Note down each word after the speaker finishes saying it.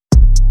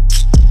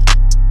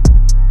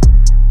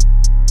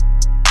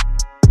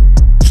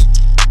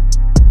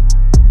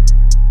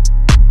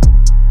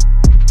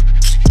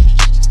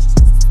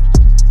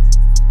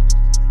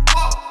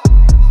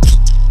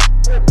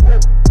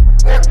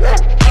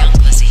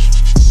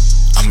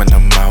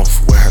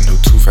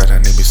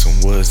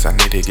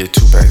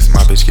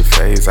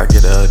phase. I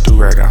get a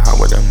do-rag, I'm hot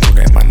with a moon,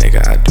 and my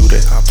nigga, I do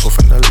that. I pull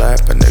from the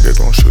lap, a nigga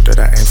gon' shoot that.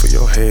 I aim for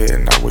your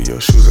head, not with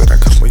your shoes that I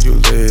come where you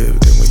live.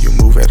 Then when you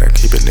move it, I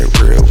keepin' it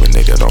real. When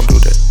nigga don't do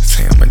that.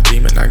 Say I'm a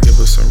demon, I give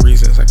her some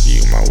reasons. I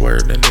give you my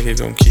word, the nigga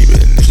gon' keep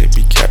it. Nigga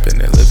be capping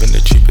and living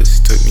the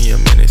cheapest. Took me a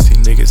minute, see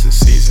niggas is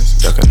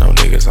seasons. Duckin' no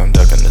niggas, I'm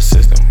ducking the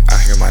system. I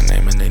hear my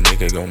name and they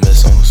nigga gon'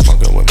 miss on.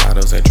 Smoking with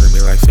models that dream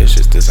me like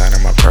fishes.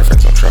 Designing my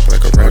preference, I'm trapped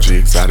like a Roger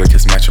exotic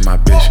is matching my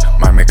bitch.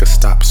 Might make a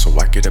stop, so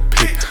I get a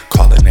pick.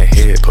 Call in the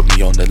head, put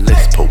me on the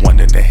list. Put one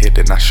in the head,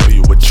 then I show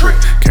you a trick.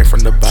 Came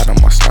from the bottom,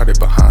 I started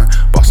behind.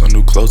 Bought some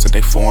new clothes and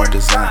they foreign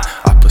design.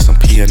 I put some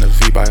P in a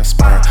V by a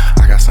spine.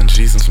 I got some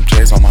G's and some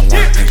J's on my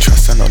line. Ain't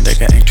trusting no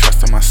nigga, ain't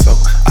trusting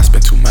myself. I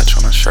spent too much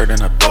on a shirt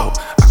and a belt.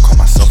 I call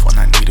myself when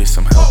I needed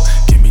some help.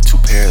 Give me 2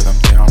 pairs, I'm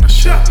there on the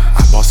shelf.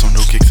 I bought some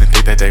new kicks and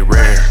think that they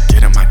rare.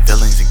 Get in my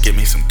feelings and give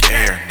me some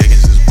care.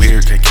 Niggas is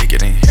weird, can't kick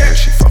it in here.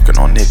 She fucking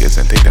on niggas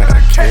and think that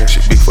I care.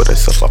 She beat for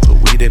herself, I put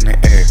weed in the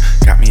air.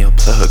 Got me a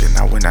plug and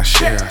now when I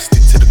share, I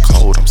stick to the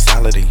code, I'm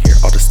solid in here.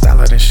 All the style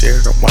I done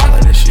shared, I'm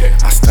wildin' this year.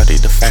 I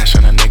studied the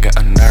fashion, a nigga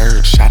a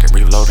nerd. Shot it,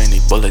 reloading,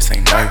 these bullets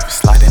ain't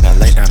nervous. Sliding her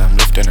late night, I'm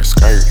lifting her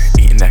skirt.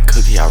 Eating that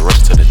cookie, I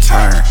rush to the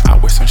turn. I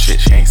wear some shit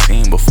she ain't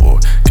seen before.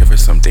 Give her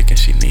some dick and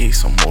she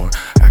needs some more.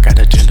 I got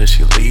a agenda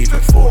she leaving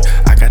for.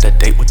 I got a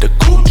date with the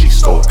Gucci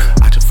store.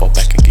 I just fall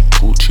back and get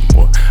Gucci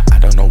more. I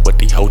don't know what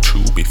the whole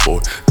true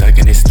before.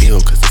 Thugging it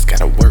still, cause it's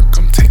gotta work.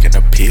 I'm taking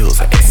the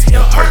pills, I can see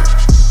her hurt.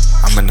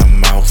 I'm in the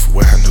mouth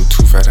where I knew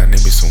too fat. I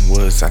need me some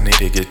woods, I need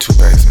to get 2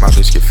 bags. My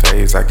bitch get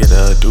phased, I get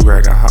a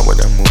do-rag, I'm hot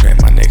with a moon, and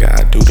my nigga,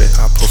 I do that.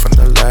 I pull from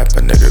the lap,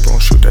 a nigga gon'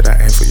 shoot that. I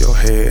aim for your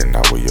head,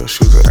 not with your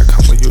shoes that I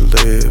come where you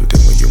live.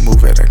 Then when you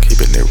move it, I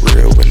keepin' it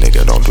real. When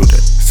nigga don't do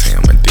that. Say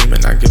I'm a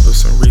demon, I give her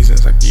some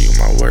reasons. I give you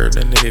my word,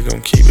 the nigga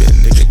gon' keep it.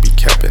 Nigga be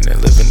capping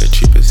and living the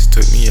cheapest.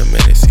 Took me a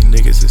minute, see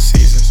niggas is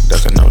seasons.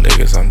 Duckin' no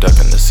niggas, I'm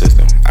ducking the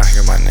system. I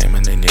hear my name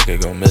and they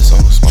nigga gon' miss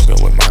on. Smoking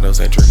with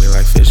models that dream me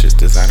like fishes.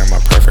 Designing my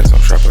preference,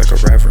 I'm trapped like a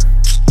rapper.